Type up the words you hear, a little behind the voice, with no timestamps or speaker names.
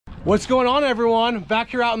What's going on, everyone?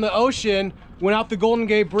 Back here out in the ocean. Went out the Golden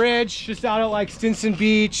Gate Bridge, just out at like Stinson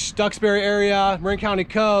Beach, Duxbury area, Marin County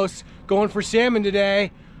coast, going for salmon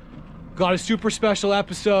today. Got a super special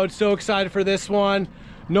episode, so excited for this one.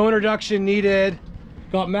 No introduction needed.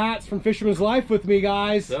 Got Matt from Fisherman's Life with me,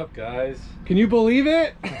 guys. What's up, guys? Can you believe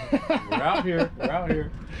it? We're out here, we're out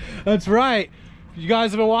here. That's right. You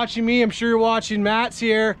guys have been watching me, I'm sure you're watching. Matt's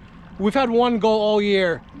here. We've had one goal all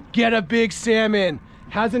year, get a big salmon.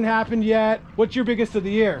 Hasn't happened yet. What's your biggest of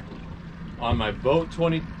the year? On my boat,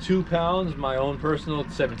 22 pounds. My own personal,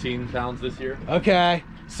 17 pounds this year. Okay,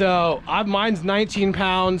 so mine's 19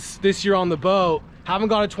 pounds this year on the boat. Haven't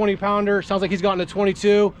got a 20 pounder. Sounds like he's gotten a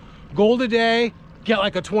 22. Goal today, get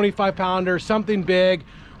like a 25 pounder, something big.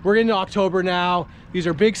 We're into October now. These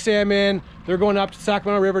are big salmon. They're going up to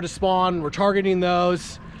Sacramento River to spawn. We're targeting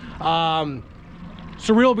those. Surreal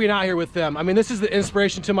being out here with them. I mean, this is the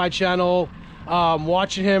inspiration to my channel.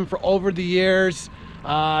 Watching him for over the years.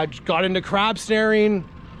 Got into crab snaring,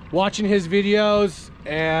 watching his videos,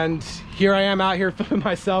 and here I am out here filming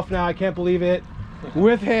myself now. I can't believe it.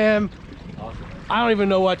 With him. Awesome. I don't even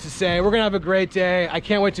know what to say. We're gonna have a great day. I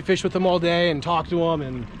can't wait to fish with him all day and talk to him.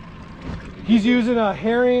 And he's using a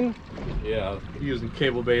herring. Yeah, using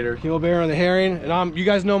cable baiter. Cable baiter on the herring. And you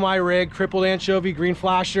guys know my rig, krippled anchovy, green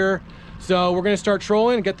flasher. So we're gonna start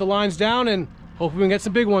trolling and get the lines down, and hopefully we can get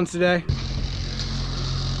some big ones today.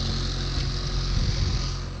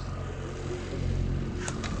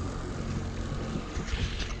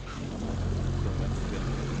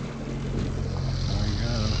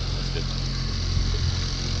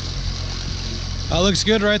 That looks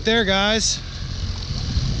good right there, guys.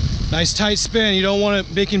 Nice tight spin. You don't want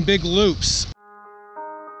it making big loops.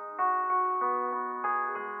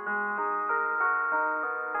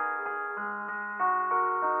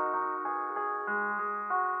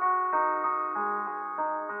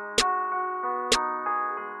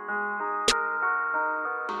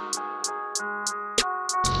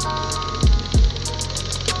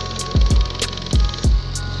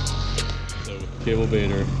 Cable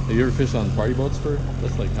baiter. Have you ever fished on party boats for?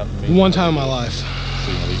 That's like one time in my life.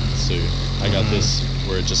 So I got this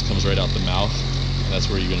where it just comes right out the mouth. And that's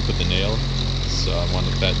where you're gonna put the nail. So I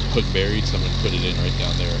wanted that hook buried, so I'm gonna put it in right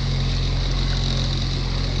down there.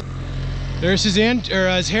 There's his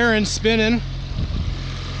herring spinning.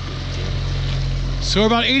 So we're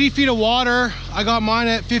about 80 feet of water. I got mine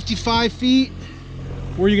at 55 feet.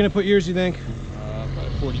 Where are you gonna put yours, you think? Probably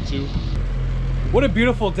 42. What a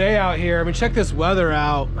beautiful day out here. I mean, check this weather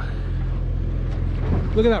out.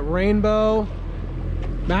 Look at that rainbow.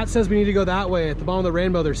 Matt says we need to go that way. At the bottom of the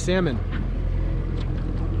rainbow, there's salmon.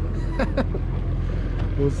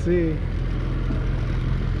 We'll see.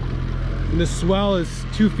 And the swell is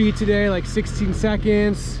 2 feet today, like 16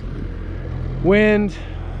 seconds. Wind,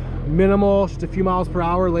 minimal, just a few miles per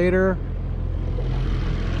hour later.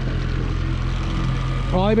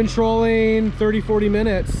 Probably been trolling 30, 40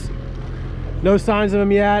 minutes. No signs of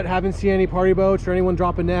them yet. Haven't seen any party boats or anyone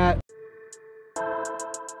drop a net.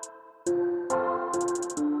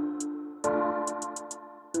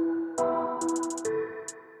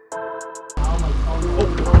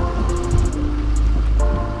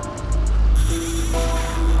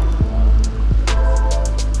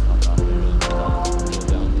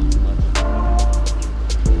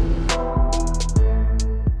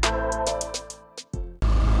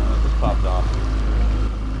 Popped off.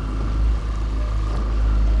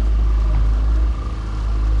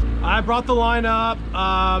 I brought the line up.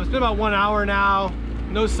 It's been about 1 hour now.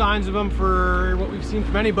 No signs of them for what we've seen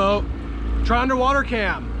from any boat. Try underwater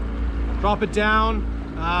cam. Drop it down.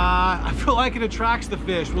 I feel like it attracts the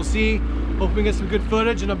fish. We'll see. Hope we can get some good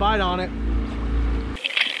footage and a bite on it.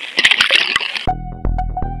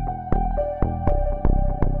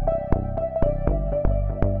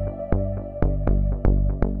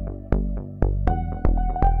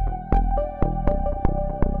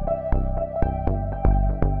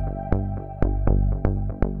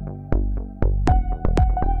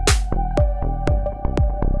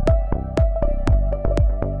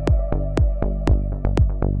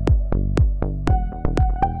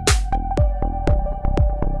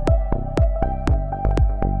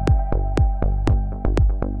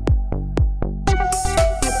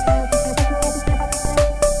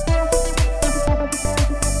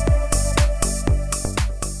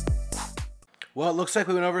 Well, it looks like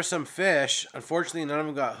we went over some fish. Unfortunately, none of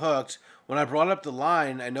them got hooked. When I brought up the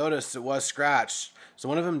line, I noticed it was scratched. So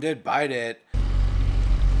one of them did bite it.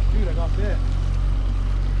 Dude, I got bit.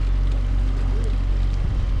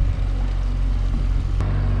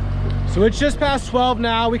 So it's just past 12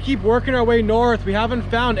 now. We keep working our way north. We haven't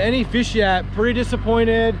found any fish yet. Pretty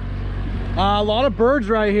disappointed. A lot of birds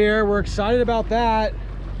right here. We're excited about that.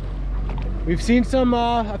 We've seen some,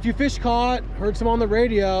 a few fish caught, heard some on the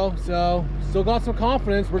radio, so still got some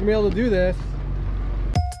confidence we're gonna be able to do this.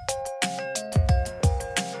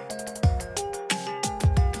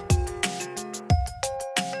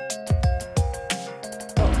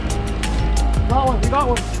 Got one, we got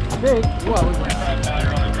one. Big. What was that?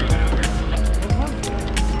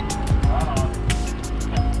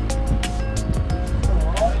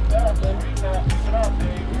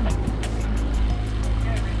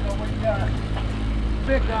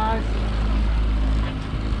 Big guys.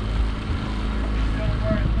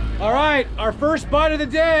 All right, our first bite of the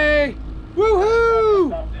day.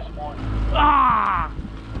 Woohoo! Ah!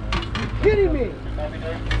 You kidding me?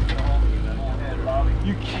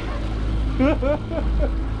 You kidding?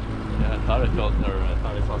 Yeah, I thought I felt, or I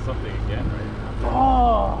thought I saw something again right now.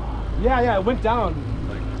 Oh, yeah, it went down.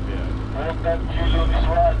 Like,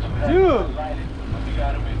 Dude.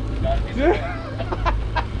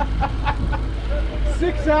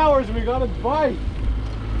 6 hours and we got a bite.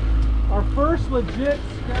 Our first legit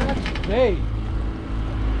scratch bait.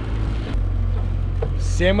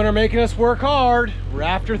 Salmon are making us work hard. We're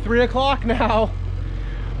after 3 o'clock now.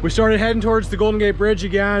 We started heading towards the Golden Gate Bridge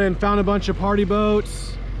again and found a bunch of party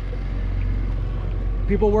boats.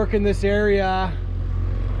 People working this area.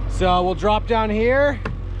 So we'll drop down here,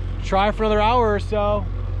 try for another hour or so.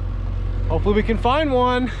 Hopefully we can find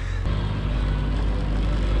one.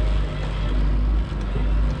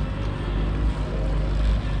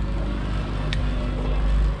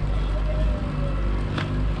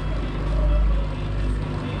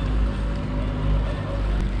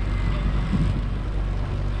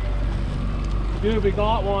 Dude, we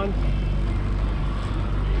got one.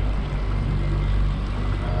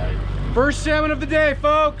 First salmon of the day,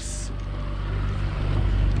 folks.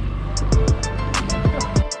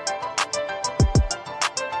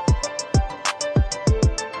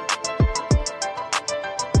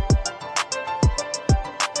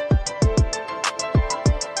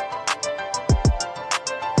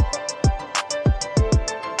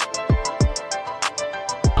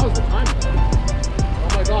 That was the time. Oh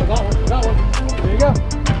my God, got one, got one. There you go.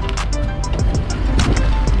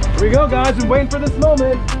 Here we go, guys. Been waiting for this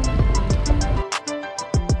moment.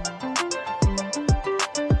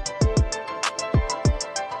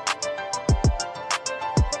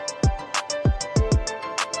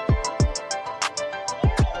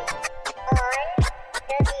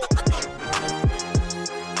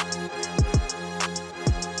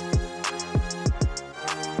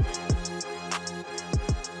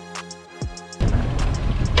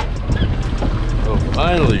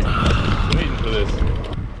 finally. Waiting for this.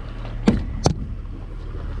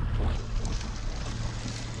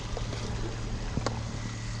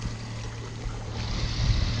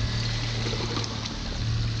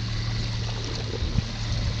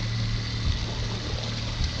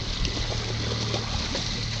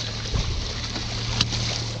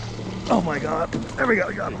 Oh my God, there we go,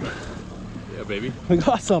 we got him. Yeah, baby. We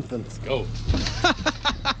got something. Let's go.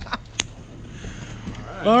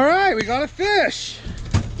 All right, we got a fish.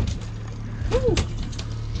 Woo.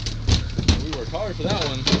 We worked hard for that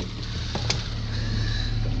one.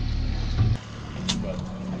 But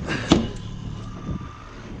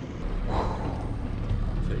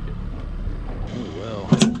take it. Oh well.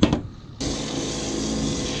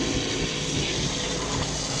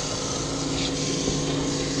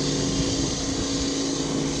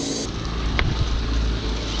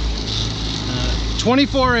 Uh,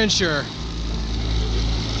 24-incher.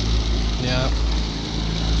 Yeah.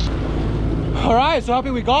 All right, so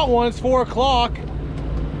happy we got one. It's 4 o'clock.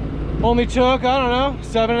 Only took, I don't know,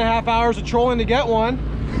 7.5 hours of trolling to get one.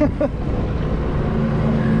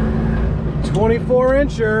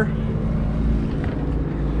 24-incher.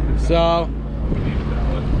 So,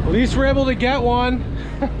 at least we're able to get one.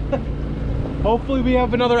 Hopefully we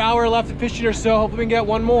have another hour left of fishing or so. Hopefully we can get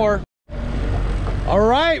one more. All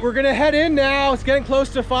right, we're gonna head in now. It's getting close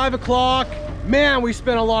to 5 o'clock. Man, we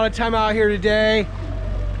spent a lot of time out here today.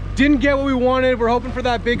 Didn't get what we wanted. We're hoping for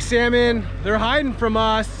that big salmon. They're hiding from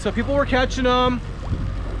us, so people were catching them.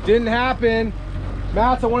 Didn't happen.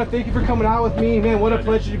 Mats, I want to thank you for coming out with me. Man, what a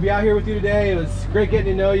pleasure to be out here with you today. It was great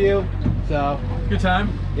getting to know you. So good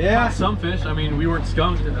time. Yeah. Caught some fish. I mean, we weren't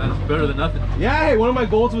skunked. That's better than nothing. Yeah, hey, one of my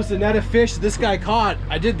goals was to net a fish this guy caught.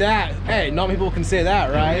 I did that. Hey, not many people can say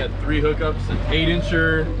that, right? Yeah, we had 3 hookups, an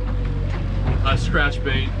 8-incher, a scratch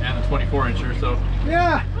bait, and a 24-incher. So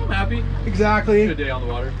yeah, I'm happy. Exactly. Good day on the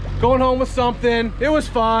water. Going home with something. It was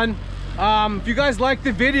fun. If you guys liked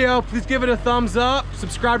the video, please give it a thumbs up.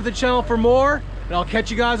 Subscribe to the channel for more, and I'll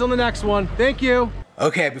catch you guys on the next one. Thank you.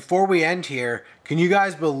 Okay, before we end here, can you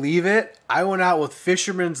guys believe it? I went out with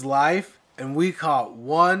Fisherman's Life and we caught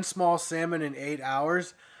 1 small salmon in 8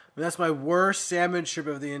 hours. And that's my worst salmon trip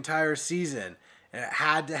of the entire season. And it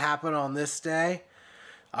had to happen on this day.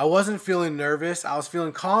 I wasn't feeling nervous. I was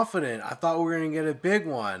feeling confident. I thought we were going to get a big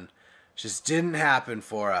one. Just didn't happen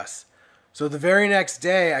for us. So the very next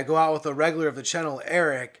day, I go out with a regular of the channel,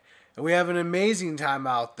 Eric, and we have an amazing time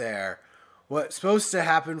out there. What's supposed to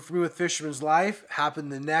happen for me with Fisherman's Life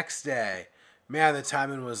happened the next day. Man, the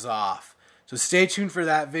timing was off. So stay tuned for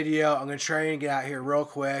that video. I'm going to try and get out here real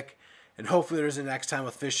quick, and hopefully there's a next time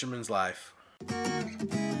with Fisherman's Life.